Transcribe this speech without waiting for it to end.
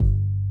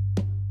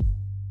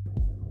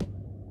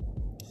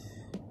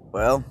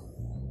Well,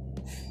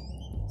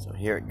 so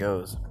here it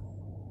goes.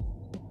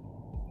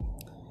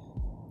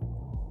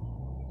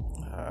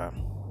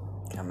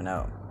 Coming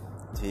out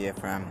to you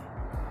from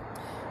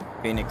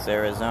Phoenix,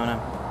 Arizona.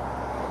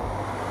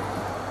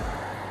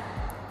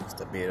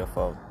 Just a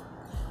beautiful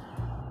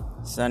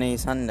sunny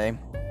Sunday.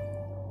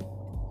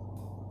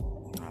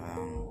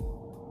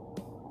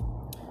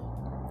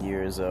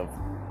 Years of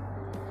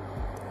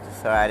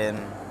deciding,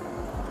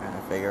 trying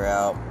to figure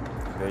out,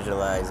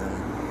 visualizing,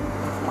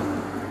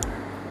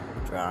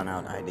 drawing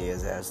out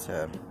ideas as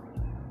to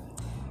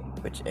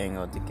which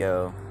angle to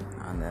go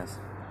on this.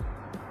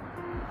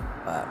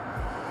 But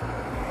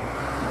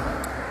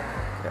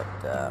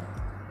kept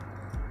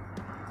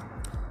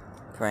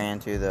praying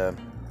to the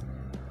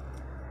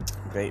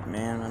great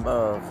man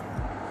above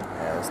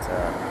as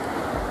to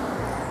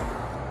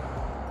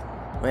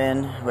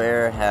when,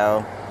 where,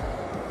 how